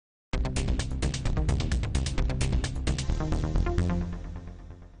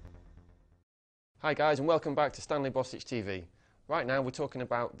Hi guys, and welcome back to Stanley Bostitch TV. Right now we're talking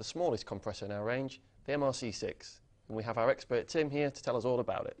about the smallest compressor in our range, the MRC6, and we have our expert Tim here to tell us all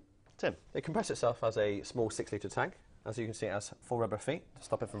about it. Tim. The compressor itself has a small 6-litre tank. As you can see, it has 4 rubber feet to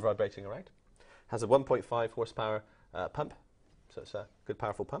stop it from vibrating around. It has a 1.5 horsepower pump, so it's a good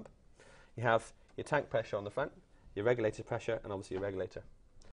powerful pump. You have your tank pressure on the front, your regulator pressure, and obviously your regulator.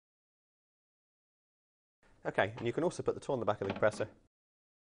 Okay, and you can also put the tool on the back of the compressor,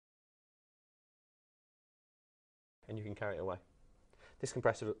 and you can carry it away. This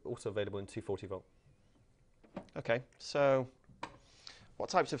compressor is also available in 240 volt. Okay, so what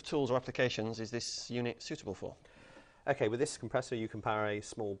types of tools or applications is this unit suitable for? Okay, with this compressor you can power a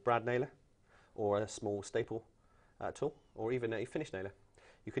small brad nailer or a small staple tool, or even a finish nailer.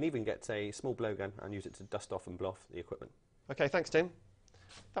 You can even get a small blowgun and use it to dust off and blow off the equipment. Okay, thanks Tim.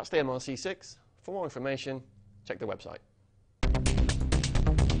 That's the MRC6. For more information, check the website.